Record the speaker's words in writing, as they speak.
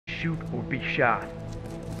shoot or be shot.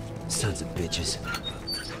 Sons of bitches.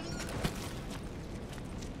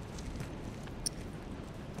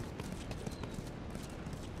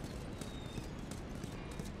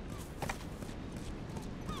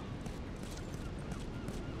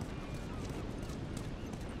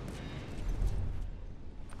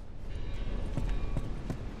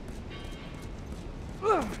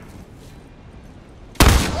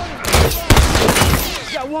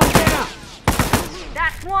 Got one down!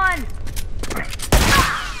 That's one!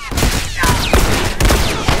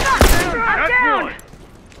 I'm down!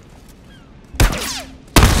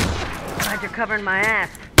 Glad you're covering my ass.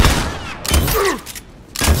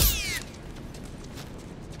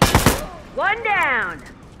 One down!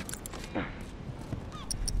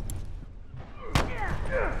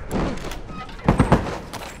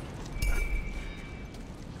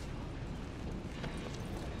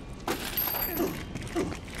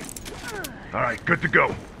 All right, good to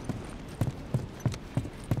go.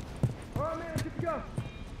 All right, man, good to go.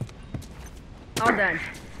 All done.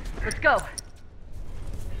 Let's go.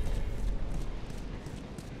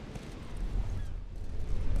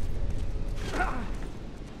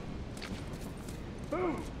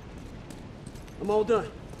 Boom! I'm all done.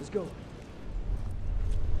 Let's go.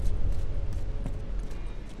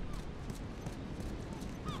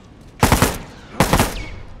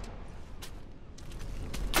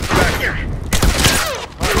 Back here.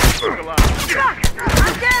 Fuck!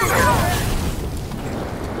 I'm down!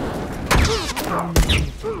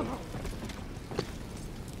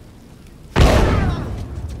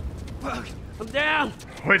 I'm down!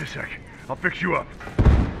 Wait a sec. I'll fix you up.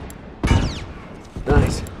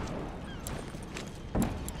 Nice.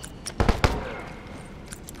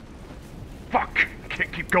 Fuck! I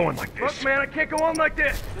can't keep going like this. Look, man, I can't go on like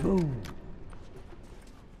this.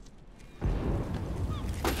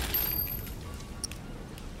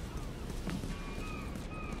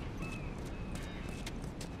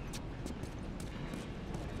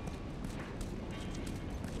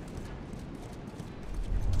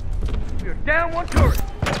 You're down one turret.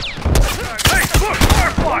 Hey, look!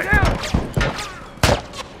 Firefly! Down!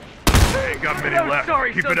 Ain't got many I'm left.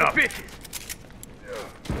 sorry, Keep sons it of up. bitches.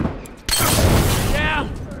 Down!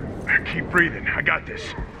 Keep breathing. I got this.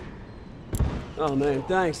 Oh man,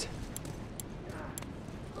 thanks.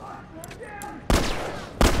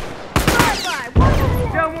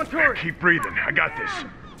 Down one turret. Keep breathing. I got this.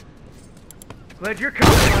 Glad you're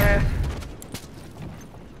coming, my ass.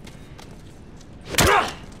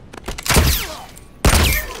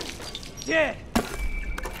 Dead!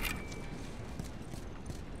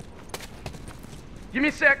 Give me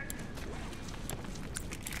a sec.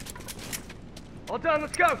 All done,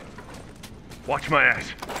 let's go. Watch my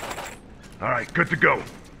ass. All right, good to go.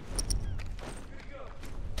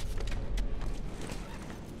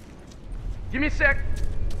 Give me a sec.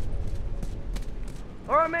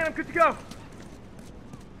 All right, man, I'm good to go.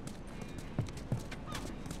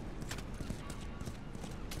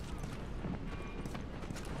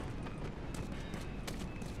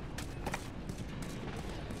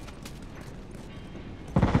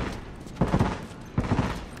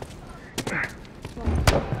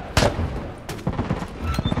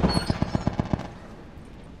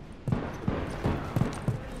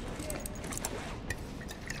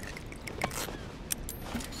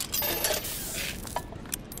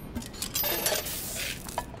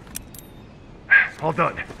 All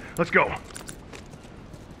done. Let's go.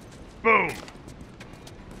 Boom.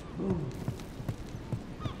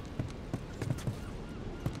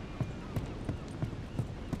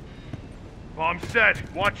 Bomb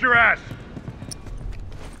set. Watch your ass.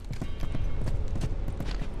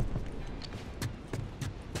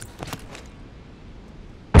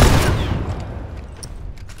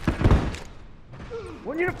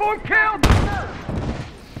 One uniform killed!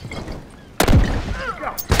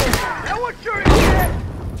 That one sure is dead!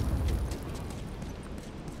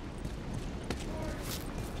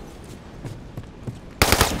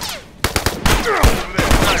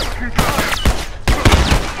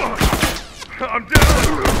 I'm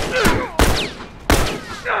down.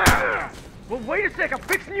 Well, wait a sec, I'm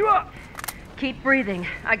fixing you up! Keep breathing.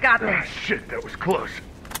 I got Ah, this. shit, that was close.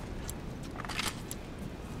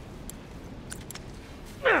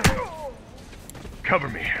 Cover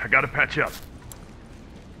me. I gotta patch up.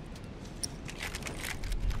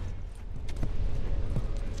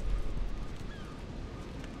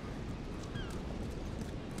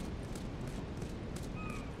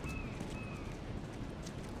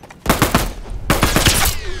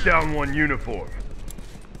 Down one uniform.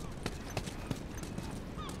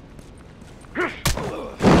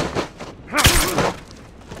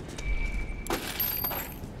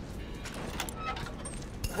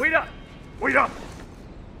 Wait up! Wait up!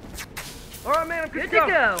 All right, man, I'm Good to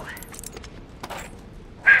go.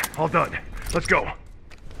 All done. Let's go.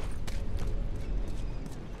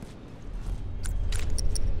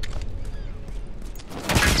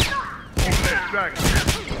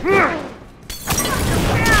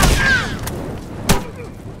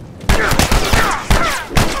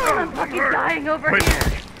 I'm fucking dying over Wait. here.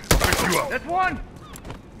 Pick you up. That's one!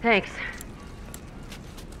 Thanks.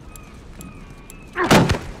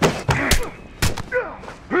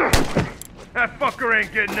 That fucker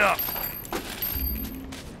ain't getting up.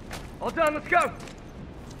 All done, let's go!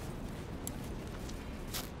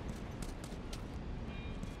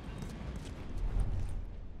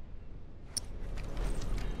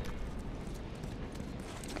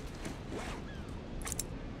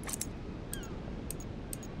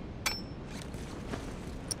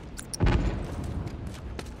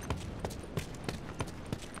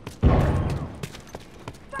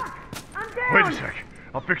 Wait a sec.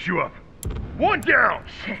 I'll fix you up. One down!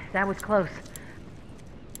 Shit, that was close.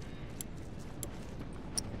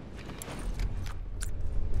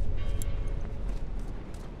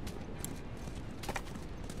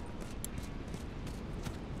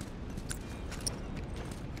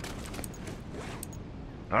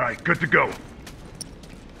 All right, good to go.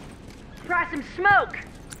 Try some smoke.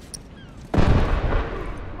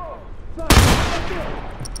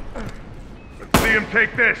 Let's see him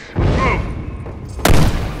take this. Move.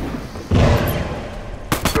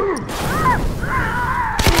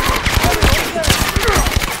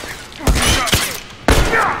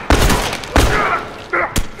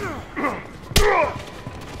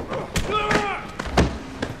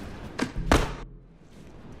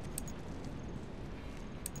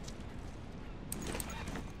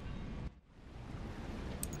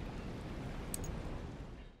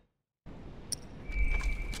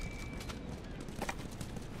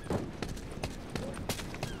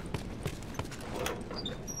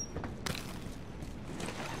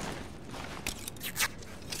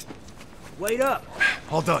 Wait up.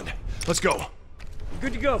 All done. Let's go.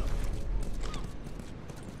 Good to go.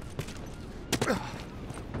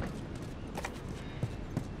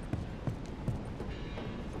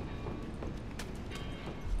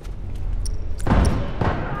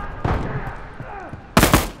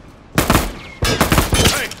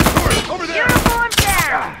 Hey, over there! Uniform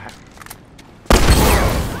down.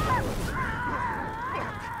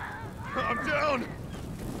 I'm down!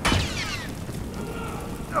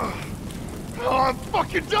 Oh, I'm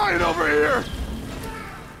fucking dying over here!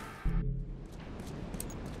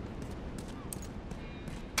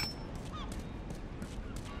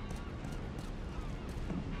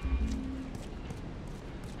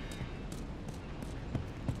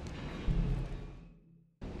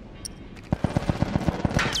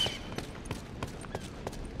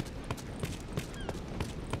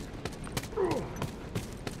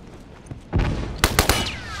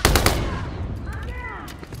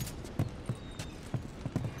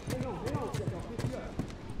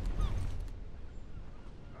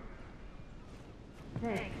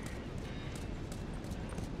 Thanks.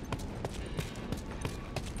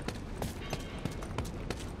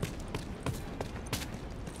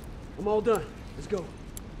 I'm all done. Let's go.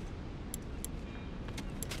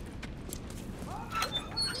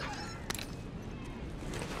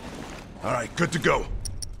 All right, good to go.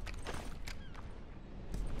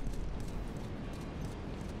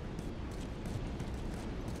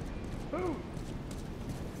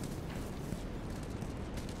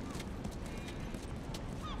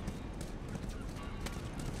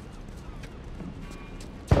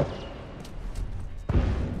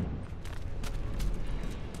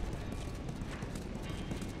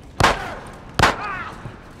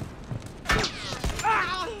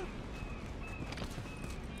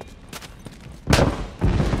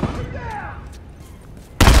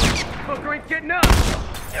 Fucker ain't getting up!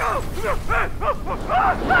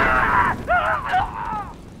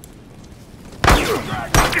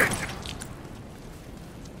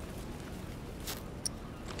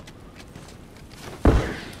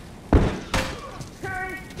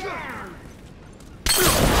 Turn down.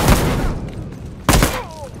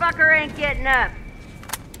 Fucker ain't getting up.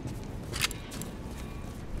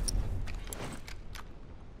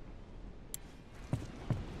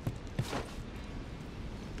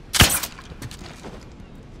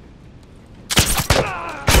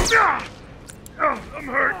 I'm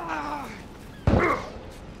hurt.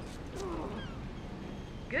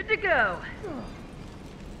 Good to go.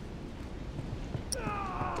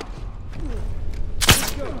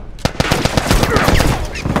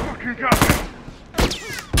 Fucking got me.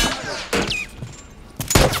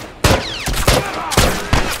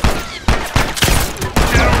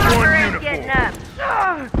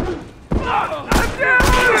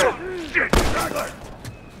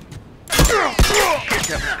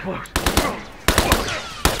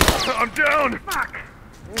 I'm down! Fuck!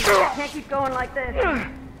 Can't keep going like this.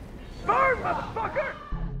 Burn, motherfucker!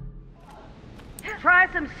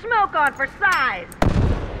 Try some smoke on for size.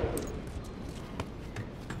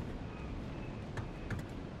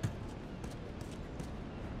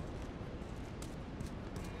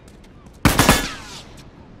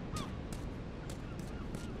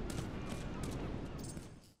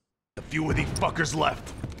 A few of these fuckers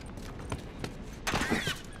left.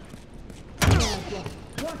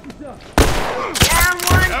 Down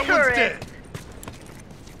one That turret. one's dead.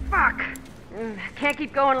 Fuck! Can't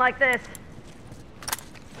keep going like this.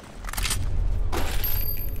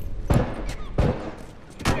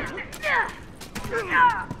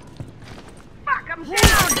 Fuck, I'm down!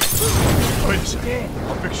 Wait a second.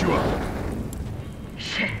 I'll fix you up.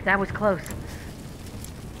 Shit, that was close.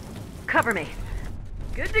 Cover me.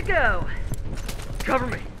 Good to go. Cover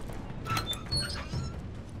me.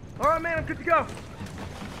 All right, man, I'm good to go.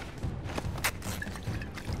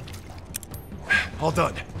 All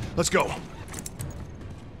done. Let's go.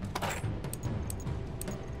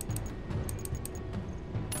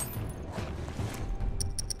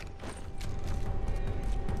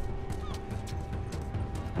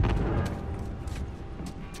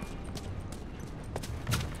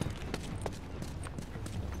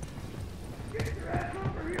 Get your ass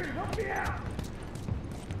over here and help me out.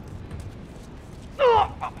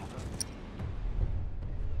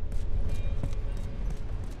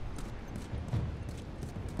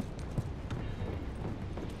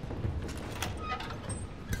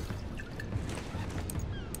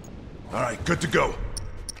 All right, good to go.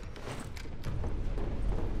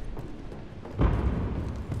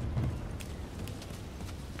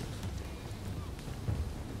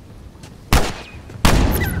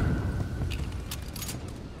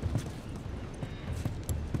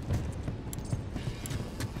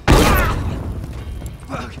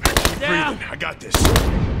 Down. Breathing. I got this.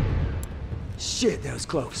 Shit, that was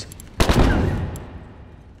close.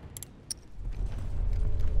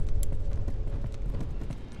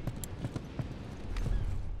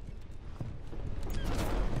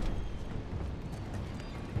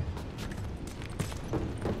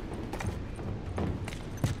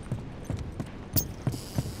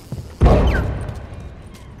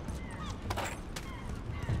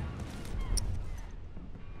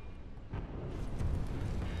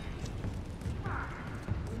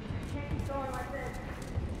 Can't keep going like this.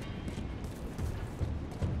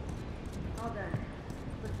 All done.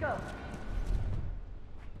 Let's go.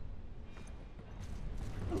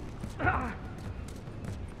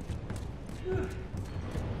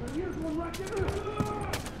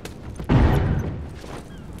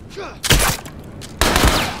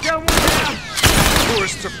 Down one down.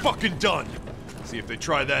 Tourists are fucking done. See if they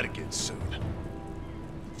try that again soon.